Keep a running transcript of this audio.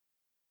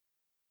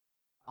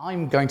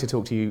I'm going to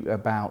talk to you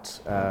about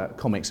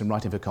comics and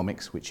writing for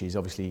comics, which is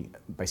obviously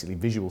basically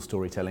visual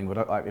storytelling,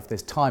 but if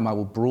there's time I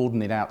will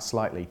broaden it out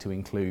slightly to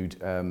include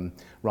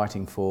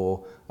writing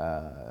for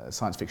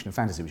science fiction and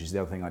fantasy, which is the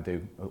other thing I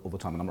do all the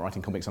time. And I'm not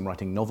writing comics, I'm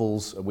writing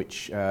novels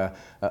which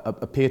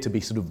appear to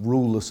be sort of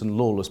ruleless and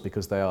lawless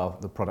because they are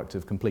the product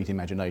of complete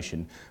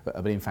imagination,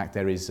 but in fact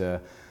there is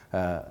a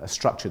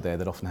structure there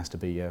that often has to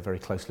be very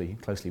closely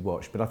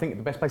watched. But I think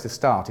the best place to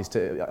start is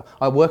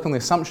I work on the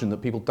assumption that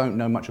people don't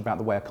know much about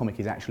the way a comic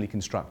is actually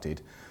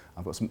constructed.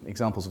 I've got some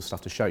examples of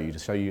stuff to show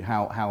you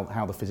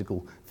how the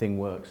physical thing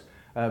works.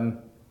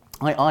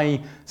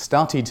 I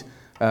started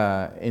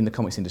in the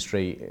comics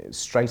industry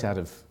straight out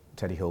of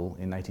Teddy Hall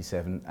in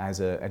 '87 as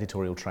an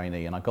editorial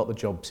trainee, and I got the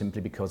job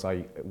simply because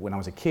when I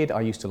was a kid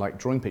I used to like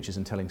drawing pictures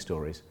and telling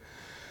stories.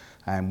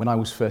 And when I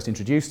was first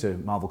introduced to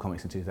Marvel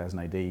Comics in 2000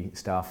 AD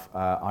stuff,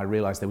 I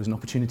realised there was an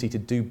opportunity to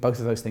do both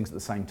of those things at the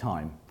same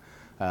time,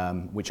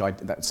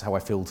 that's how I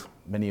filled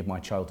many of my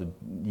childhood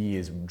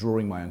years,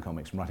 drawing my own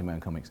comics and writing my own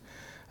comics.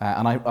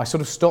 And I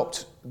sort of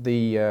stopped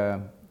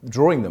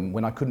drawing them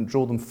when I couldn't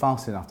draw them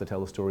fast enough to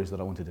tell the stories that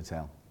I wanted to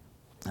tell.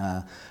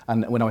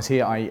 And when I was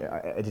here, I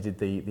edited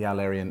the Al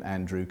Arian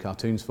and drew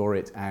cartoons for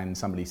it, and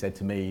somebody said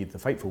to me the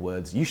fateful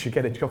words, "You should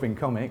get a job in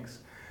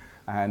comics."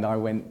 And I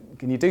went,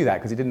 "Can you do that?"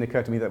 Because it didn't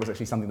occur to me that was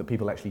actually something that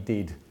people actually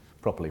did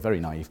properly, very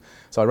naive.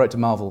 So I wrote to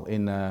Marvel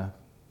in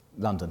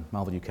London,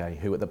 Marvel UK,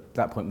 who at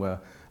that point were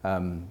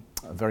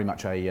very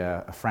much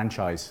a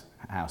franchise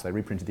house. They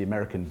reprinted the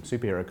American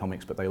superhero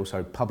comics, but they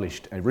also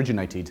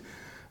originated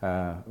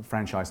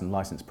franchise and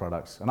licensed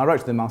products. And I wrote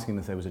to them asking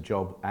if there was a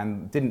job,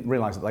 and didn't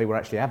realise that they were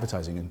actually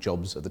advertising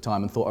jobs at the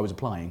time and thought I was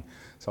applying.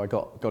 So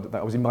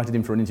I was invited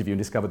in for an interview and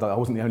discovered that I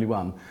wasn't the only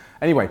one.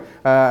 Anyway,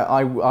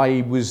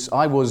 I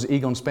was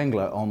Egon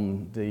Spengler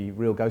on the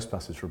Real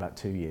Ghostbusters for about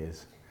 2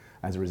 years.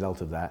 As a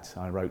result of that,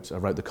 I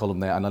wrote the column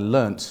there, and I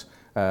learnt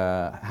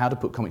how to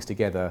put comics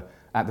together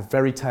at the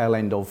very tail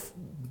end of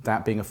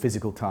that being a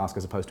physical task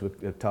as opposed to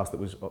a task that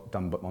was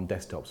done on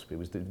desktops. It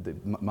was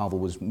Marvel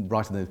was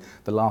right in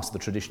the last of the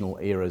traditional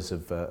eras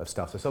of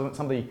stuff. So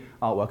some of the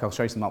artwork, I'll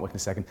show you some artwork in a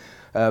second.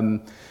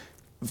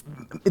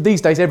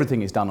 These days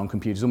everything is done on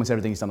computers, almost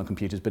everything is done on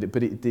computers, but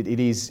it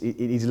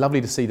is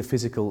lovely to see the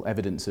physical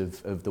evidence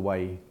of the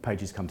way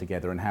pages come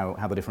together and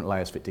how the different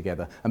layers fit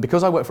together. And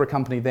because I worked for a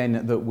company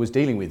then that was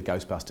dealing with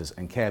Ghostbusters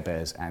and Care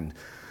Bears and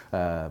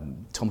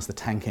Thomas the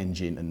Tank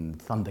Engine and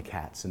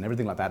Thundercats and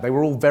everything like that. They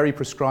were all very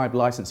prescribed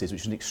licenses,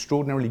 which is an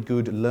extraordinarily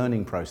good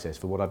learning process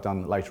for what I've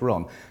done later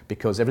on,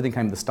 because everything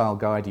came with a style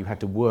guide. You had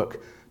to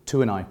work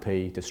to an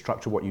IP to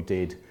structure what you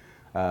did,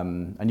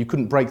 and you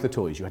couldn't break the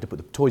toys. You had to put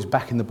the toys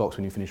back in the box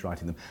when you finished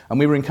writing them. And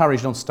we were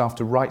encouraged on staff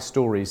to write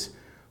stories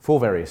for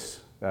various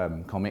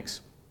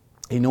comics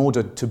in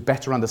order to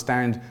better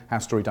understand how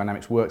story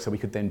dynamics work, so we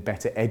could then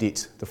better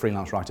edit the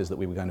freelance writers that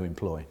we were going to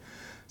employ.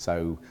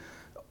 So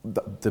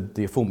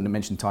the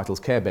aforementioned titles,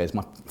 Care Bears,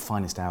 My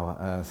Finest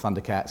Hour,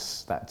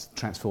 Thundercats,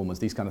 Transformers,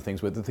 these kind of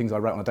things were the things I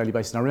wrote on a daily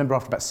basis. And I remember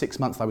after about 6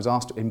 months I was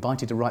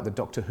invited to write the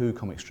Doctor Who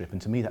comic strip, and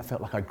to me that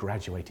felt like I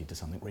graduated to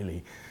something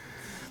really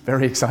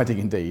very exciting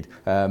indeed.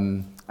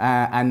 And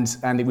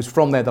it was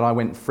from there that I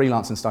went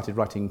freelance and started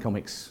writing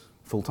comics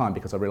full time,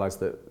 because I realised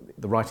that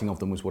the writing of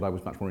them was what I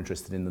was much more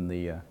interested in than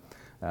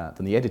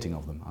the editing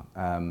of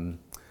them.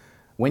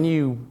 When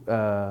you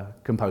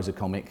compose a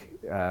comic,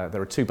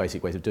 there are two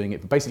basic ways of doing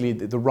it. But basically,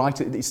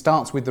 it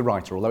starts with the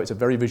writer. Although it's a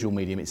very visual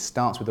medium, it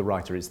starts with the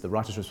writer. It's the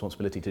writer's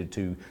responsibility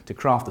to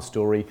craft the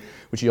story,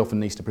 which he often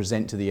needs to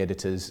present to the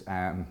editors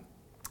and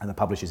the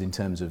publishers in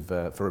terms of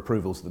for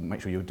approvals, to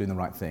make sure you're doing the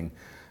right thing.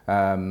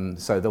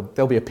 So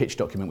there'll be a pitch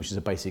document, which is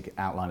a basic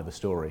outline of the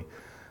story.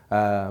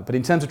 But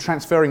in terms of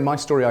transferring my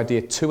story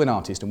idea to an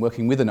artist and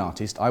working with an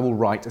artist, I will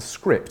write a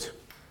script.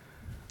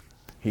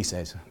 He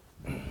says,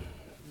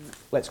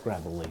 let's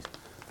grab all these.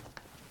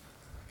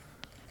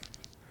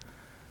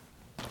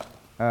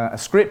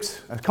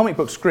 A comic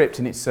book script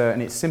in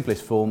its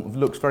simplest form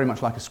looks very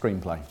much like a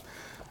screenplay.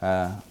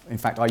 In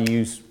fact,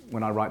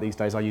 when I write these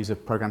days, I use a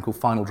program called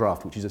Final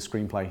Draft, which is a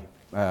screenplay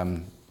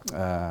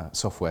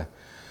software.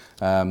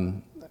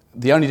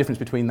 The only difference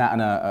between that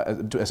and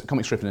a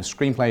comic strip and a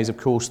screenplay is, of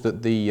course,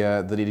 that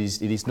it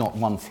is not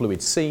one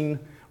fluid scene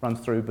runs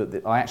through, but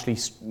that I actually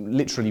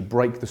literally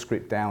break the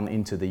script down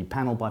into the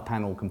panel by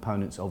panel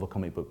components of a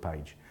comic book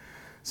page.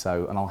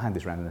 So, and I'll hand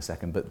this around in a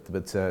second,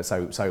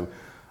 so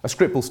a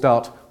script will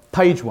start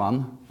page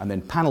 1 and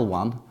then panel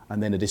 1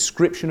 and then a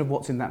description of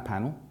what's in that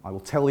panel. I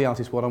will tell the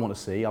artist what I want to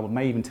see. I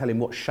may even tell him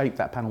what shape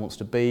that panel wants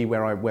to be,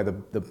 where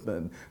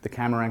the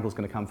camera angle is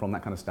going to come from,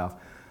 that kind of stuff.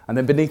 And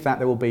then beneath that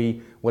there will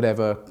be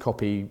whatever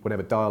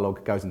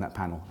dialogue goes in that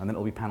panel, and then it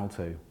will be panel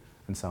 2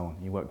 and so on.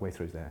 You work your way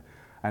through there.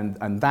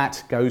 And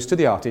that goes to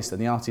the artist, and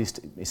the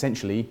artist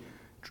essentially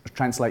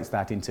translates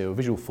that into a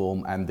visual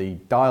form, and the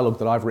dialogue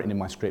that I've written in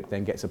my script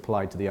then gets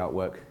applied to the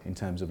artwork in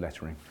terms of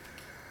lettering.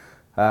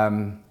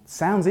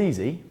 Sounds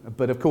easy,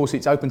 but of course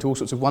it's open to all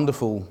sorts of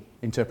wonderful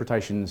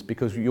interpretations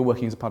because you're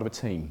working as a part of a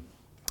team.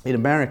 In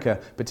America,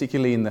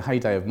 particularly in the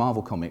heyday of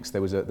Marvel Comics,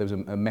 there was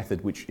a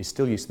method which is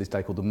still used to this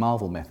day called the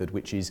Marvel method,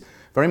 which is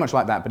very much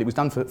like that, but it was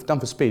done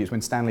for speed. It's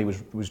when Stan Lee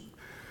was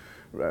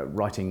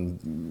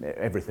writing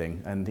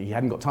everything, and he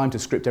hadn't got time to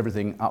script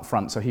everything up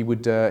front. So he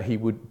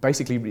would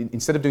basically,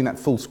 instead of doing that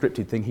full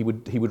scripted thing, he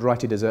would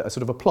write it as a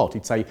sort of a plot.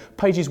 He'd say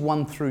pages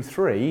 1 through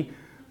 3,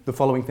 the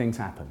following things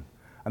happen,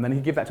 and then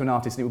he'd give that to an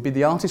artist, and it would be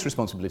the artist's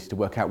responsibility to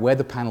work out where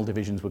the panel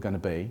divisions were going to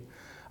be.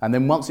 And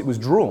then once it was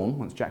drawn,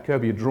 once Jack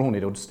Kirby had drawn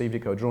it or Steve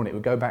Ditko had drawn it, it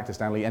would go back to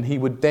Stan Lee, and he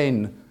would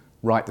then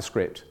write the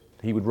script.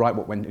 He would write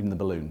what went in the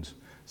balloons.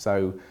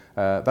 So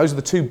those are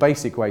the two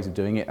basic ways of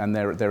doing it, and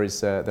there is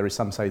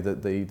some say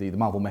that the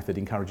Marvel method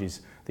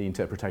encourages the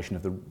interpretation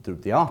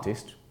of the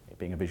artist, it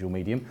being a visual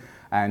medium,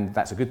 and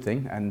that's a good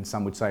thing, and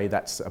some would say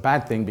that's a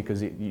bad thing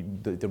because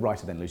the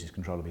writer then loses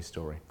control of his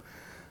story.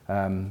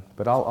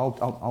 But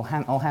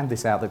I'll hand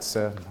this out.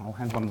 I'll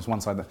hand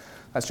one side.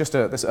 That's just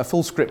a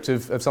full script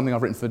of something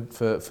I've written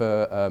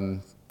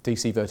for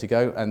DC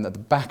Vertigo, and at the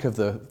back of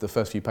the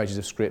first few pages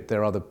of script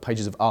there are the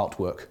pages of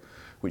artwork,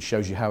 which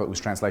shows you how it was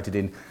translated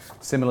in.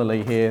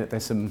 Similarly here,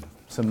 there's some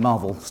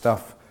Marvel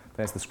stuff.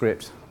 There's the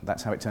script.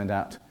 That's how it turned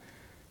out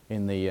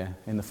in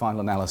the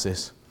final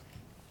analysis.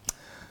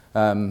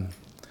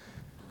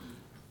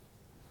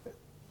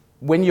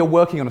 When you're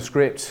working on a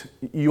script,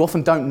 you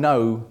often don't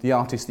know the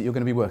artist that you're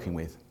going to be working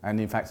with. And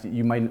in fact,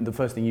 the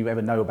first thing you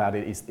ever know about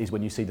it is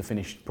when you see the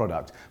finished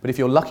product. But if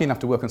you're lucky enough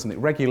to work on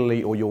something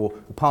regularly, or you're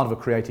part of a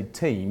created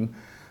team,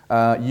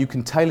 you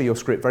can tailor your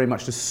script very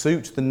much to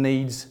suit the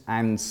needs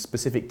and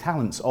specific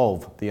talents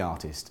of the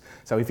artist.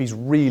 So if he's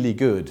really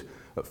good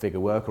at figure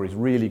work, or he's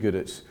really good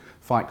at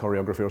fight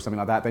choreography or something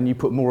like that, then you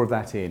put more of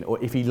that in.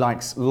 Or if he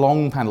likes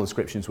long panel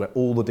descriptions where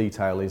all the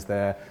detail is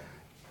there,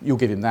 you'll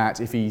give him that.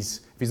 If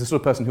he's the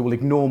sort of person who will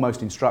ignore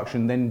most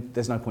instruction, then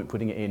there's no point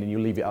putting it in, and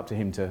you'll leave it up to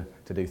him to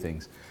do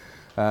things.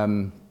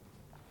 The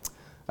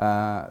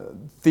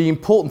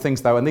important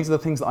things, though, and these are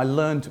the things that I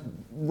learned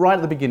right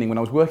at the beginning when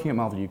I was working at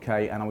Marvel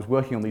UK, and I was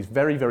working on these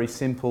very, very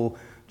simple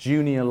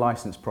junior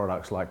licensed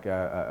products like,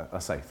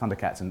 let's say,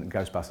 Thundercats and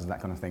Ghostbusters and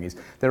that kind of thing, is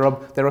there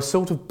are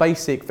sort of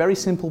basic, very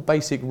simple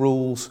basic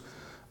rules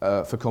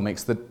for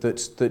comics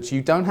that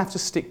you don't have to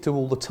stick to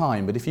all the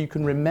time, but if you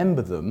can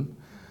remember them,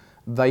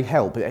 they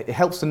help. It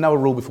helps to know a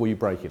rule before you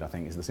break it, I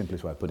think, is the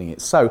simplest way of putting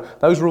it. So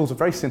those rules are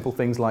very simple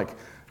things like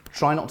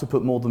try not to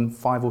put more than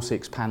 5 or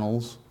 6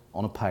 panels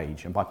on a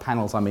page. And by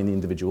panels, I mean the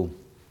individual.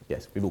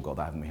 Yes, we've all got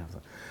that, haven't we?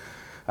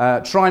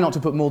 Try not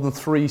to put more than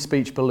 3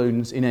 speech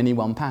balloons in any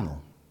one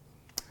panel.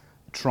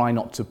 Try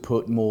not to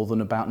put more than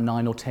about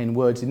 9 or 10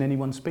 words in any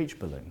one speech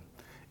balloon.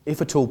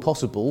 If at all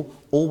possible,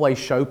 always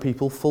show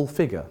people full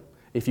figure.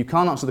 If you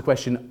can't answer the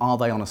question, are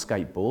they on a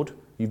skateboard,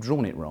 you've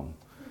drawn it wrong.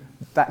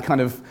 That kind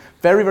of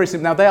very, very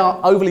simple. Now, they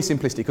are overly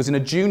simplistic because in a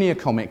junior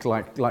comic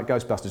like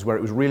Ghostbusters, where it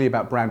was really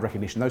about brand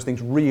recognition, those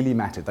things really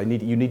mattered.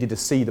 You needed to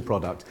see the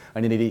product,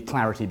 and you needed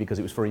clarity because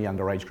it was for a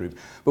younger age group.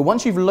 But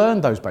once you've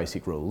learned those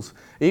basic rules,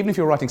 even if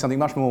you're writing something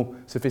much more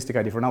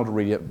sophisticated for an older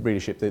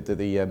readership, the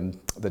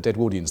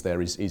Deadwoodians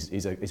there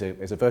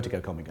is a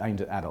Vertigo comic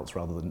aimed at adults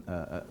rather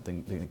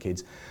than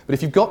kids. But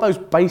if you've got those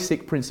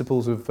basic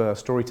principles of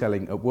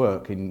storytelling at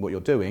work in what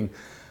you're doing,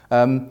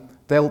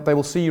 they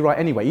will see you right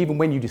anyway, even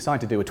when you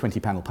decide to do a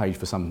 20-panel page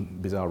for some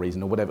bizarre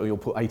reason or whatever, you'll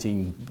put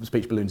 18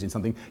 speech balloons in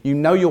something, you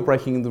know you're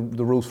breaking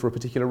the rules for a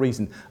particular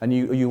reason, and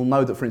you'll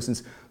know that, for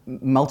instance,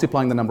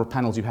 multiplying the number of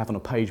panels you have on a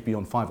page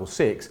beyond 5 or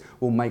 6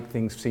 will make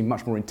things seem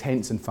much more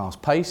intense and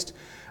fast-paced.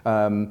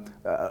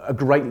 A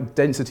great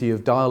density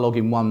of dialogue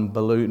in one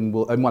balloon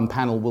in one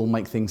panel will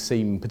make things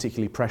seem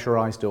particularly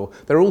pressurized, or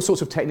there are all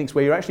sorts of techniques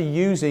where you're actually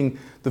using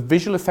the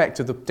visual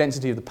effect of the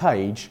density of the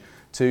page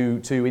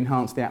to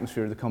enhance the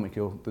atmosphere of the comic,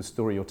 the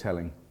story you're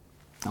telling.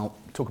 I'll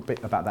talk a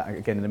bit about that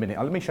again in a minute.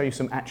 Let me show you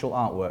some actual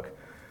artwork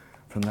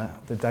from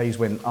the days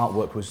when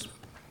artwork was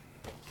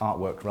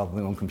artwork rather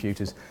than on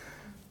computers.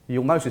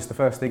 You'll notice the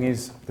first thing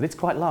is that it's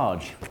quite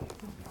large.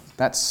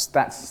 That's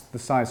the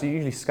size. So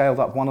usually scaled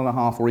up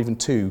 1.5 or even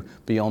 2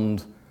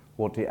 beyond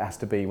what it has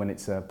to be when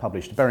it's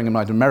published. Bearing in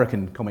mind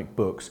American comic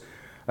books,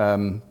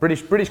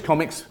 British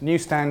comics,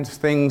 newsstand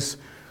things,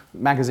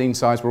 magazine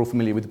size, we're all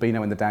familiar with the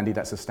Beano and the Dandy,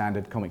 that's a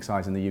standard comic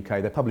size in the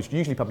UK. They're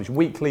usually published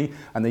weekly,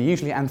 and they're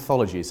usually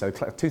anthologies. So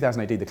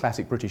 2000 AD, the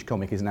classic British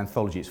comic, is an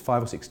anthology. It's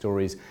 5 or 6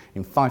 stories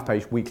in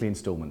 5-page weekly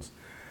instalments.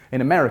 In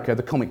America,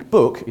 the comic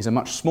book is a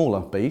much smaller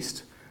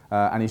beast,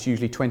 and it's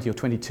usually 20 or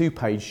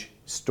 22-page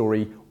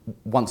story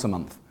once a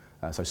month.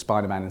 So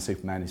Spider-Man and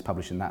Superman is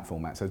published in that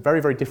format. So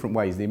very, very different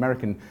ways. The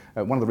American,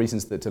 one of the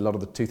reasons that a lot of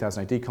the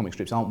 2000 AD comic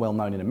strips aren't well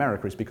known in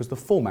America is because the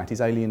format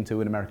is alien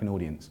to an American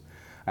audience.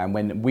 And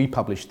when we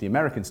publish the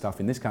American stuff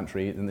in this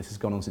country, and this has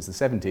gone on since the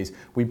 70s,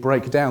 we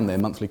break down their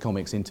monthly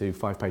comics into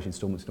 5-page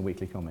instalments in a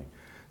weekly comic.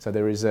 So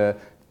there is a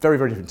very,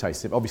 very different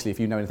taste. Obviously, if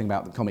you know anything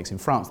about the comics in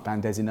France,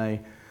 bande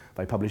dessinée,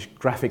 They publish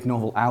graphic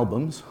novel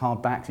albums,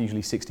 hardbacks,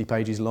 usually 60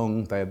 pages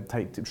long. They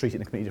treat it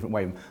in a completely different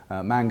way.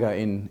 Manga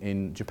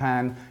in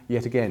Japan,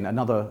 yet again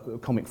another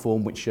comic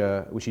form which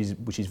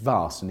is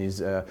vast and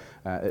is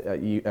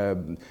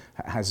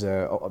has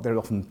they're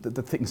often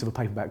the thickness of a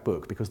paperback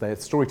book because their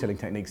storytelling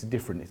techniques are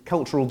different. It's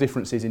cultural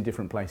differences in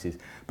different places.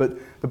 But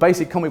the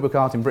basic comic book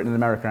art in Britain and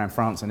America and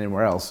France and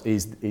anywhere else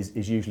is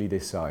usually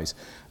this size.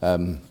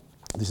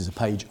 This is a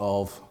page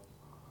of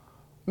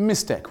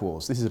Mystech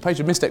Wars. This is a page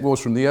of Mystech Wars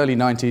from the early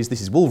 90s.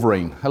 This is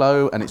Wolverine.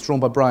 Hello, and it's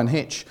drawn by Brian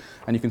Hitch.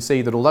 And you can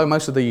see that although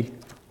most of the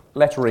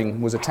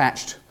lettering was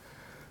attached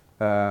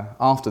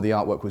after the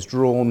artwork was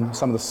drawn,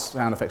 some of the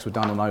sound effects were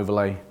done on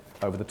overlay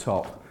over the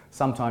top.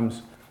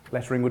 Sometimes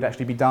lettering would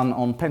actually be done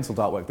on penciled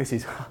artwork. This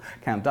is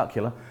Count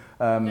Duckula.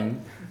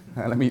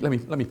 Let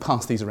me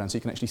pass these around so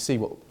you can actually see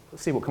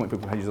what comic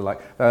book pages are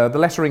like. The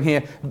lettering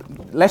here,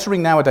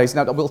 lettering nowadays.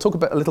 Now we'll talk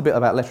a little bit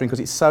about lettering because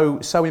it's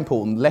so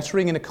important.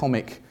 Lettering in a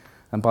comic,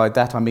 and by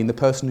that I mean the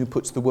person who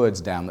puts the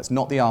words down. That's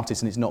not the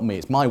artist and it's not me.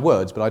 It's my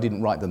words, but I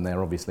didn't write them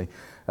there, obviously.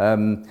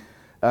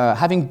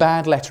 Having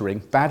bad lettering,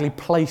 badly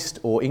placed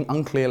or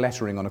unclear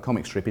lettering on a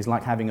comic strip is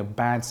like having a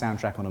bad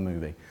soundtrack on a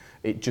movie.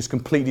 It just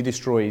completely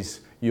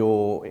destroys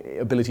your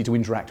ability to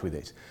interact with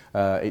it.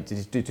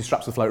 It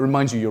disrupts the flow. It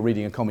reminds you you're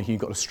reading a comic, you've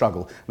got to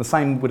struggle. The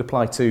same would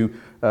apply to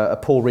a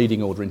poor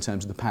reading order in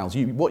terms of the panels.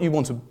 What you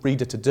want a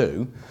reader to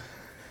do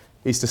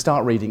is to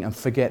start reading and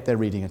forget they're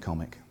reading a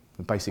comic.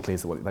 Basically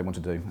is what they want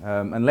to do.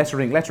 And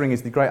lettering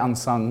is the great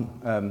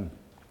unsung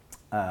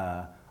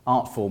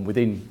art form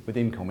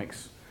within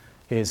comics.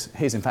 Here's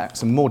in fact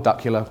some more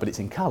Duckula, but it's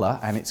in colour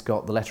and it's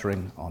got the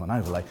lettering on an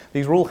overlay.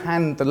 These were all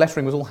the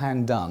lettering was all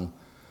hand done.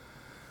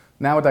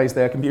 Nowadays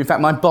there can be, in fact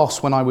my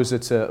boss when I was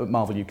at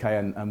Marvel UK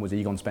and was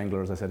Egon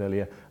Spengler, as I said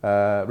earlier,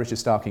 Richard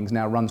Starkings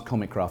now runs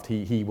Comicraft.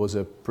 He was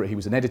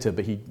an editor,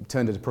 but he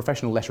turned into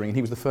professional lettering and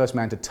he was the first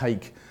man to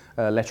take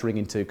lettering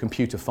into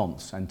computer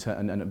fonts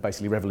and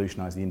basically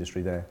revolutionise the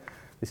industry there.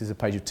 This is a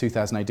page of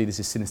 2000 AD, this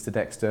is Sinister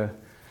Dexter.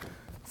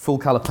 Full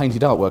colour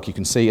painted artwork you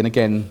can see, and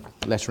again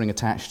lettering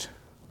attached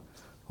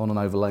on an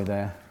overlay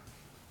there.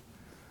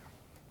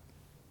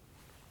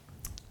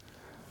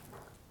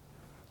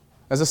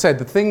 As I said,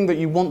 the thing that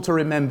you want to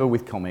remember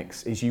with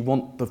comics is you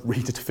want the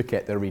reader to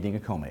forget they're reading a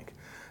comic.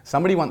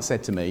 Somebody once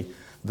said to me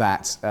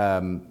that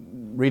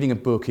reading a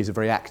book is a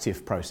very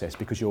active process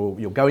because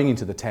you're going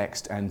into the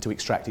text and to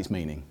extract its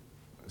meaning.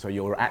 So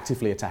you're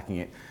actively attacking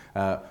it.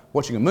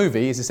 Watching a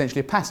movie is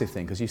essentially a passive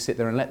thing because you sit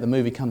there and let the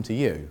movie come to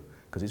you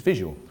because it's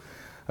visual.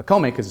 A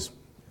comic, as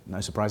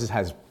no surprises,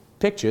 has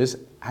pictures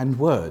and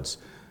words.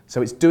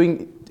 So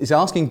it's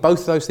asking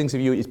both those things of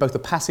you. It's both a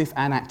passive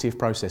and active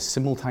process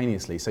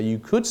simultaneously. So you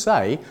could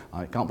say,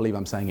 I can't believe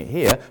I'm saying it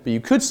here, but you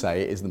could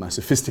say it is the most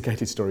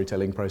sophisticated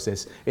storytelling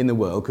process in the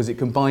world because it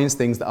combines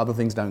things that other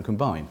things don't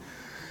combine.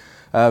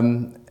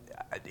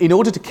 In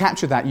order to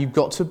capture that, you've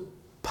got to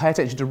pay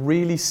attention to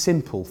really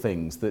simple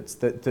things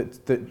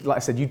that, like I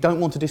said, you don't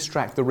want to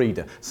distract the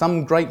reader.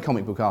 Some great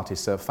comic book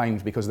artists are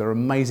famed because they're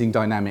amazing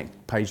dynamic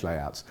page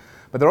layouts.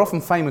 But they're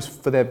often famous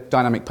for their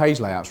dynamic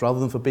page layouts rather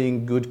than for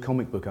being good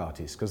comic book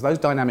artists. Because those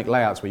dynamic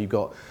layouts where you've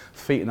got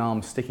feet and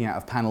arms sticking out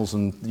of panels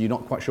and you're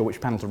not quite sure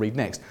which panel to read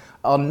next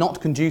are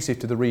not conducive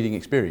to the reading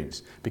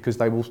experience because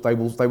they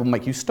will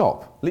make you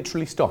stop,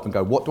 literally stop and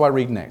go, what do I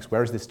read next?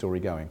 Where is this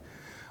story going?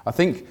 I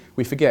think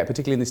we forget,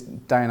 particularly in this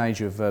day and age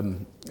of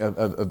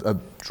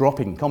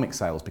dropping comic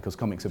sales because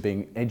comics are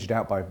being edged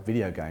out by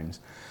video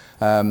games,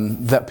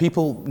 that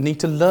people need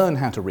to learn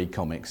how to read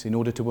comics in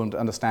order to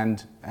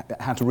understand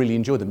how to really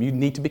enjoy them. You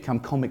need to become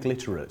comic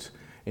literate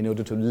in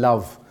order to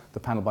love the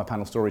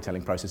panel-by-panel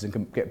storytelling process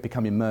and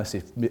become immersed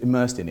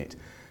in it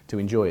to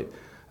enjoy it.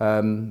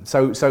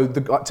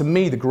 To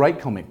me, the great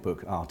comic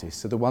book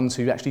artists are the ones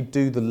who actually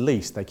do the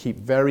least. They keep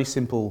very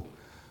simple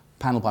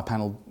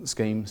panel-by-panel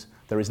schemes.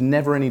 There is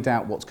never any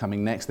doubt what's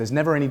coming next. There's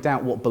never any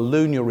doubt what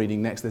balloon you're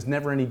reading next. There's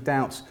never any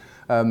doubt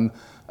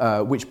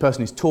which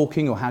person is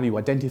talking or how do you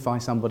identify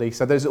somebody.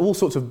 So there's all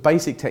sorts of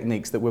basic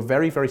techniques that were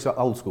very, very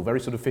old school, very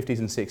sort of 50s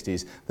and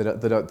 60s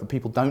that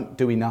people don't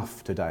do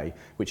enough today,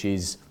 which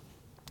is,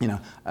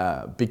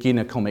 begin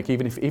a comic,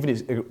 even if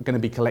it's going to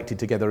be collected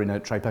together in a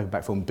trade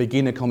paperback form,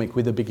 begin a comic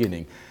with a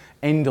beginning,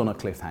 end on a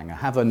cliffhanger,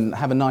 have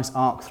a nice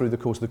arc through the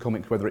course of the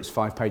comic, whether it's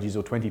 5 pages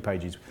or 20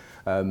 pages.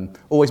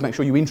 Always make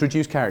sure you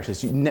introduce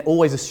characters. You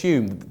always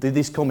assume that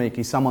this comic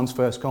is someone's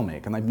first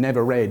comic and they've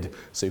never read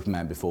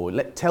Superman before.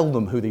 Tell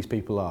them who these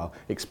people are,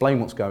 explain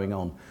what's going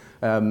on,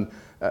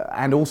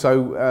 and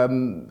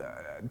also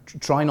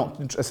try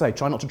not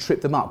to trip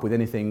them up with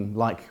anything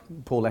like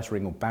poor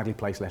lettering or badly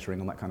placed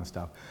lettering and that kind of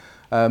stuff.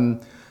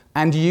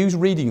 And use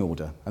reading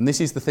order. And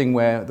this is the thing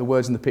where the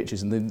words and the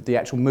pictures and the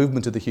actual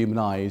movement of the human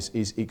eye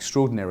is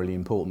extraordinarily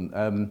important.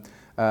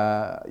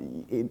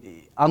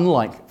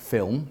 Unlike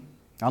film,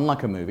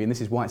 unlike a movie, and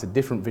this is why it's a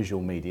different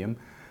visual medium,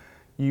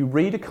 you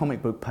read a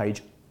comic book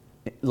page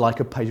like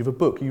a page of a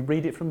book. You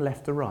read it from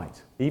left to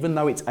right. Even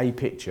though it's a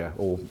picture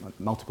or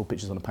multiple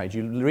pictures on a page,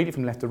 you read it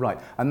from left to right.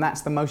 And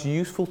that's the most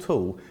useful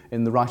tool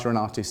in the writer and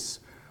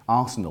artist's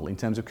arsenal in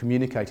terms of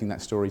communicating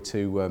that story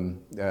to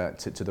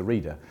the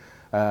reader,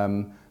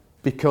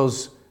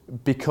 because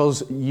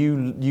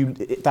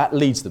that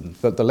leads them.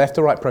 The left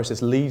to right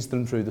process leads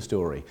them through the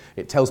story.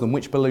 It tells them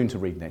which balloon to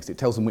read next. It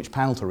tells them which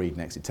panel to read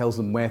next. It tells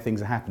them where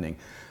things are happening.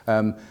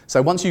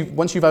 So once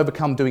you've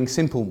overcome doing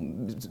simple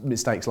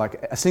mistakes, like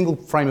a single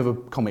frame of a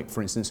comic,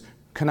 for instance,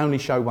 can only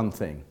show one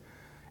thing.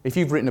 If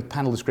you've written a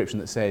panel description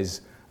that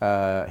says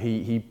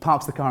he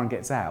parks the car and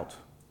gets out,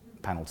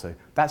 panel 2,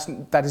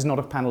 that is not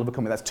a panel of a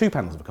comic. That's 2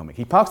 panels of a comic.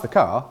 He parks the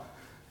car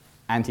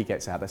and he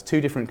gets out. That's 2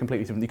 different,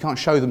 completely different. You can't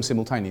show them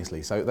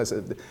simultaneously. So that's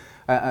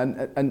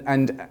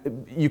and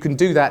you can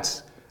do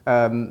that.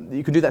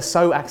 You can do that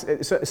so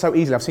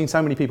easily. I've seen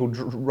so many people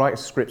write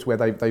scripts where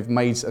they've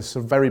made a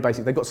sort of very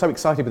basic. They got so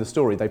excited with the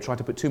story they've tried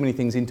to put too many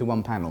things into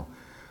one panel.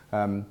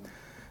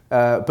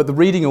 But the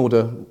reading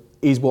order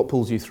is what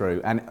pulls you through,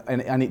 and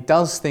it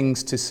does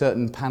things to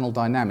certain panel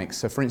dynamics.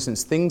 So, for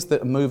instance, things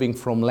that are moving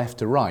from left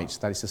to right,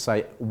 that is to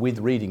say, with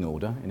reading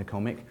order in a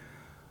comic.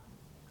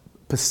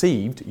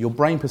 Your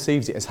brain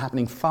perceives it as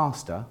happening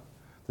faster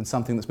than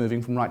something that's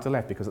moving from right to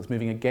left because it's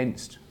moving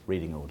against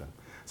reading order.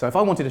 So if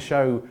I wanted to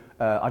show,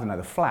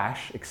 the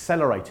Flash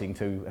accelerating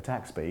to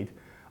attack speed,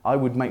 I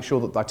would make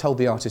sure that I told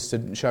the artist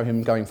to show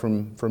him going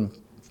from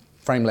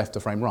frame left to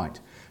frame right,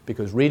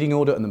 because reading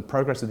order and the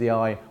progress of the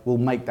eye will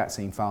make that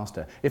scene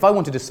faster. If I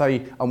wanted to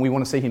say, and we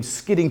want to see him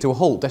skidding to a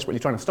halt, desperately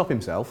trying to stop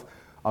himself,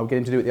 I would get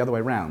him to do it the other way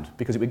around,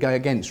 because it would go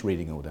against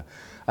reading order.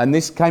 And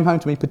this came home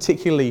to me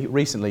particularly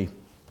recently.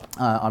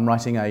 I'm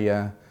writing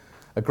a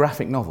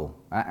graphic novel,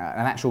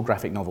 an actual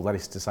graphic novel, that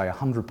is to say a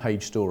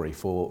 100-page story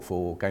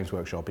for Games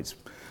Workshop. It's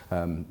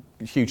a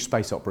huge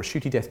space opera.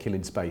 Shooty Death Kill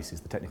in Space is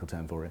the technical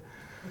term for it.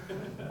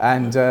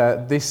 And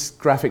this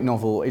graphic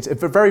novel, it's a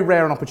very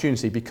rare an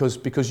opportunity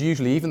because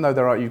usually, even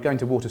though you go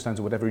into Waterstones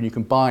or whatever and you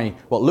can buy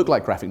what look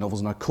like graphic novels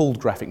and are called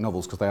graphic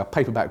novels because they are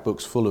paperback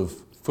books full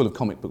of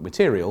comic book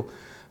material,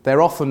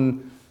 they're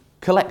often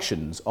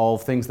collections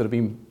of things that have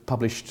been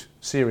published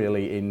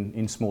serially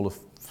in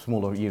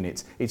smaller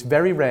units. It's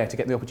very rare to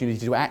get the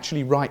opportunity to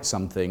actually write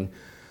something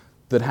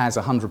that has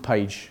a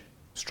 100-page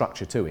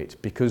structure to it,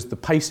 because the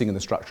pacing and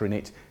the structure in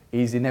it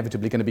is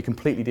inevitably going to be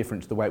completely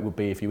different to the way it would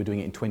be if you were doing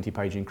it in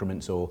 20-page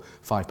increments or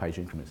 5-page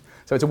increments.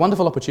 So it's a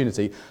wonderful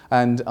opportunity,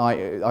 and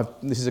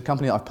this is a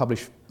company that I've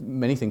published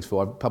many things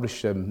for. I've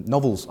published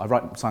novels. I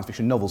write science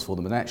fiction novels for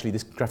them, and actually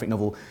this graphic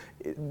novel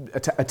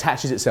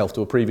attaches itself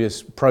to a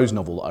previous prose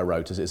novel that I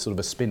wrote as it's sort of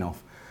a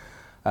spin-off.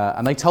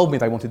 And they told me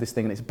they wanted this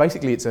thing, and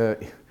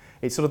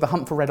it's sort of the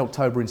hunt for Red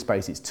October in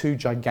space. It's 2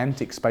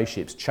 gigantic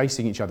spaceships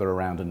chasing each other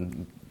around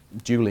and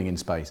dueling in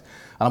space.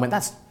 And I went,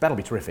 that'll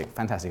be terrific,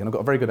 fantastic. And I've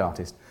got a very good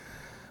artist.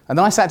 And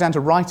then I sat down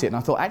to write it, and I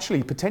thought,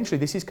 actually, potentially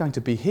this is going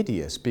to be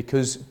hideous,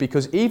 because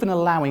even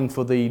allowing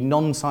for the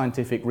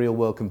non-scientific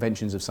real-world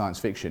conventions of science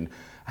fiction,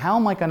 how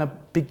am I going to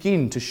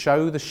begin to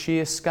show the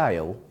sheer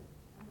scale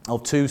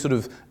of 2 sort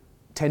of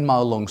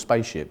 10-mile-long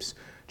spaceships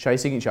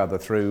chasing each other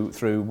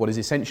through what is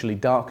essentially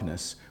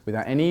darkness,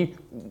 without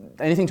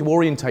anything to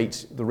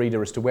orientate the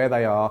reader as to where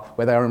they are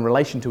in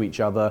relation to each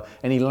other,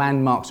 any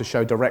landmarks to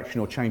show direction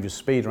or change of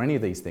speed or any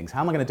of these things.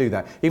 How am I going to do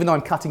that? Even though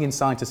I'm cutting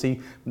inside to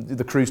see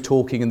the crews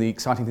talking and the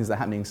exciting things that are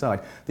happening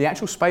inside, the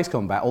actual space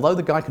combat, although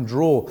the guy can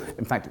draw,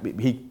 in fact,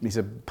 he's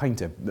a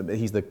painter,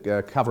 he's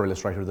the cover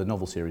illustrator of the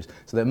novel series,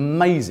 so they're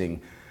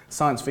amazing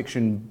science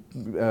fiction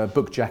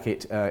book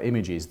jacket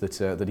images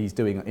that he's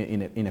doing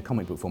in a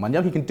comic book form. I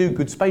know he can do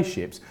good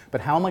spaceships, but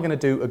how am I going to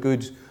do a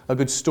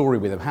good story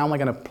with him? How am I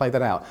going to play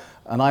that out?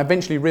 And I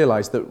eventually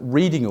realised that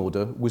reading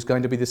order was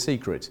going to be the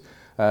secret.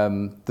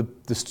 So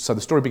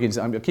the story begins,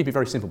 I'll keep it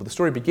very simple, but the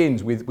story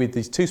begins with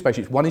these 2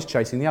 spaceships. One is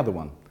chasing the other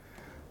one.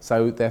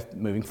 So they're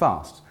moving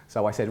fast.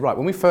 So I said, right,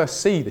 when we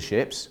first see the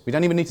ships, we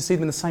don't even need to see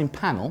them in the same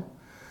panel,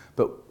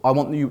 but I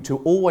want you to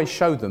always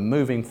show them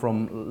moving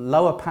from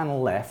lower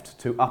panel left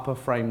to upper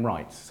frame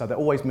right. So they're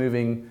always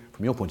moving,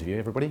 from your point of view,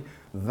 everybody,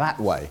 that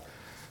way.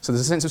 So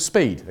there's a sense of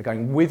speed. They're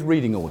going with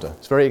reading order.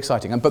 It's very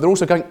exciting. But they're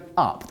also going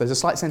up. There's a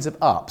slight sense of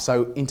up,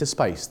 so into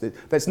space.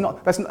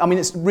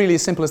 It's really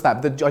as simple as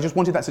that. I just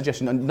wanted that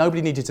suggestion, and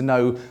nobody needed to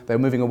know they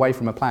were moving away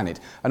from a planet.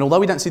 And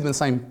although we don't see them in the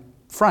same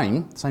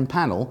frame, same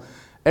panel,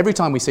 every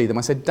time we see them,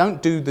 I said,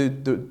 don't do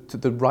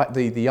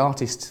the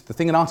artist. The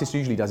thing an artist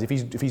usually does, if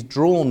he's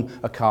drawn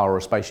a car or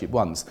a spaceship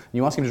once, and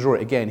you ask him to draw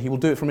it again, he will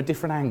do it from a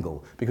different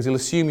angle because he'll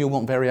assume you'll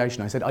want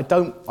variation. I said, I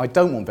don't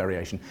want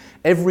variation.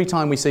 Every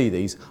time we see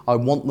these, I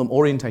want them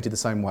orientated the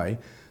same way,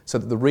 so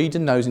that the reader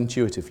knows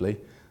intuitively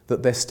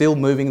that they're still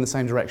moving in the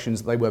same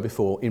directions that they were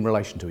before in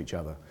relation to each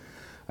other.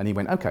 And he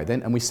went, okay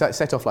then, and we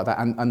set off like that,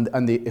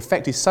 and the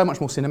effect is so much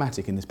more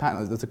cinematic in this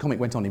pattern. As the comic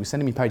went on, he was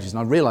sending me pages, and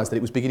I realised that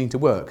it was beginning to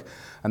work.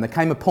 And there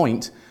came a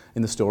point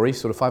in the story,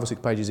 sort of 5 or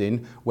 6 pages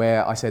in,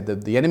 where I said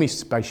that the enemy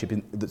spaceship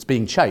that's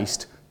being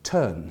chased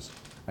turns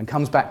and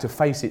comes back to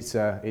face its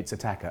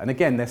attacker. And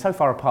again, they're so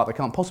far apart they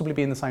can't possibly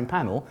be in the same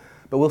panel,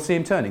 but we'll see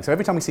him turning. So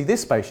every time we see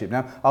this spaceship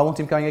now, I want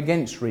him going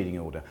against reading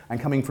order and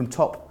coming from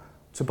top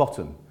to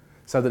bottom,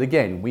 so that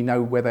again, we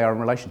know where they are in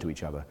relation to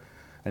each other.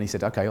 And he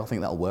said, okay, I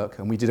think that'll work.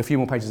 And we did a few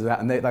more pages of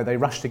that, and they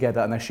rushed together,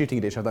 and they're shooting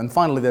at each other. And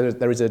finally,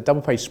 there is a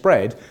double-page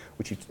spread,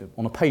 which is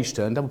on a page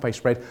turn, double-page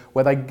spread,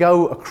 where they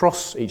go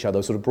across each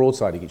other, sort of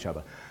broadsiding each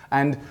other.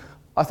 And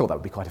I thought that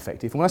would be quite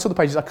effective. And when I saw the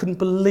pages, I couldn't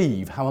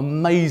believe how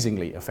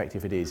amazingly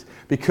effective it is,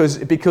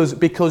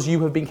 because you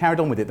have been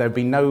carried on with it.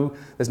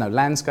 There's no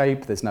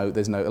landscape, there's no,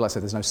 like I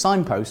said, there's no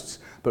signposts,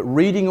 but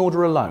reading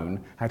order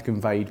alone had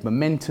conveyed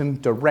momentum,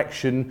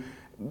 direction,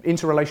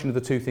 interrelation of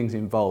the two things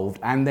involved,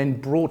 and then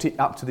brought it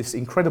up to this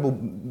incredible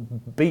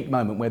beat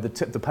moment where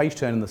the page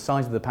turn and the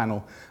size of the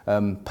panel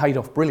paid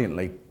off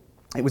brilliantly.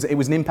 It was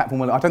an impactful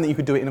moment. I don't think you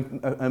could do it in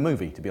a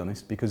movie, to be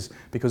honest, because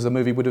the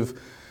movie would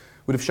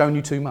have shown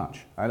you too much.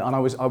 And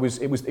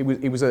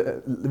it was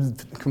a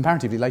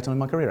comparatively late on in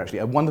my career, actually,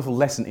 a wonderful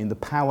lesson in the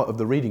power of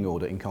the reading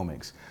order in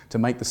comics to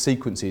make the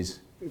sequences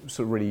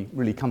sort of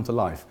really come to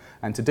life,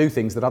 and to do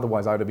things that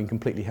otherwise I would have been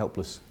completely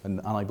helpless and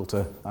unable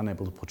to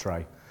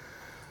portray.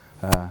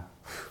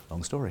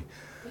 Long story.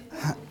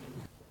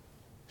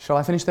 Shall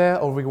I finish there,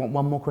 or do we want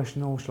one more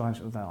question, or shall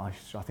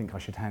I think I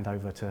should hand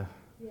over to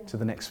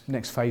the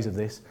next phase of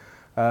this.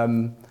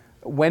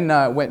 When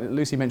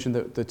Lucy mentioned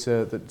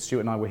that Stuart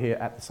and I were here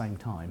at the same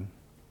time,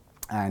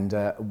 and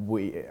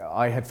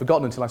I had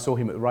forgotten until I saw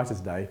him at the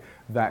Writers' Day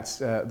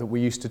that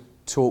we used to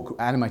talk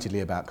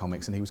animatedly about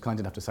comics, and he was kind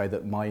enough to say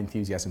that my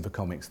enthusiasm for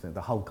comics,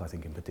 the Hulk I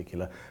think in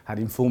particular, had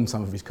informed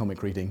some of his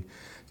comic reading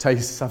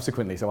tastes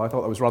subsequently, so I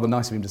thought that was rather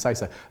nice of him to say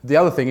so. The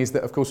other thing is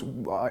that, of course,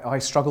 I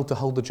struggled to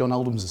hold the John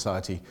Oldham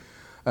Society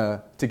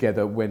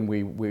together when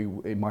we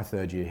in my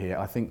third year here.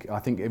 I think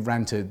it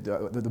ran to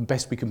the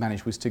best we could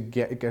manage was to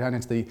get down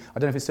into the, I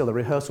don't know if it's still the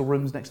rehearsal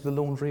rooms next to the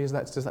laundry, does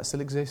that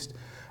still exist?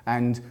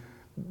 And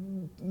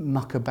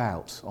muck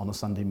about on a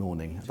Sunday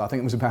morning. I think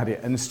it was about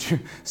it. And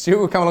Stuart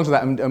would come along to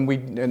that, and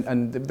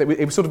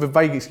it was sort of a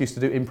vague excuse to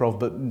do improv,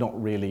 but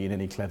not really in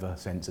any clever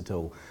sense at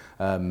all.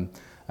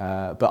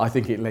 But I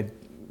think it led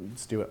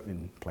Stuart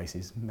in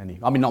places, many.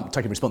 I mean, not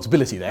taking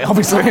responsibility there,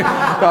 obviously.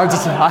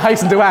 I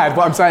hasten to add,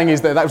 what I'm saying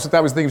is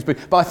that was things.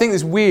 But I think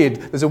there's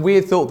a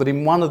weird thought that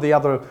in one of the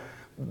other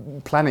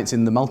planets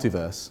in the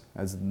multiverse,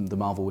 as the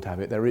Marvel would have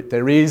it,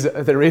 there is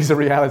a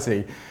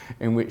reality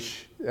in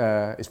which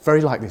it's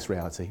very like this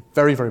reality,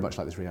 very, very much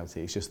like this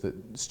reality. It's just that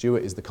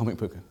Stuart is the comic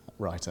book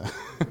writer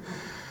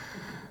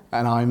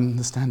and I'm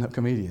the stand-up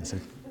comedian. So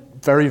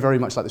very, very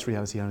much like this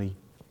reality, only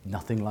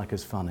nothing like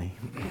as funny.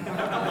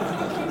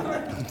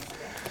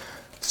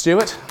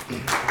 Stuart?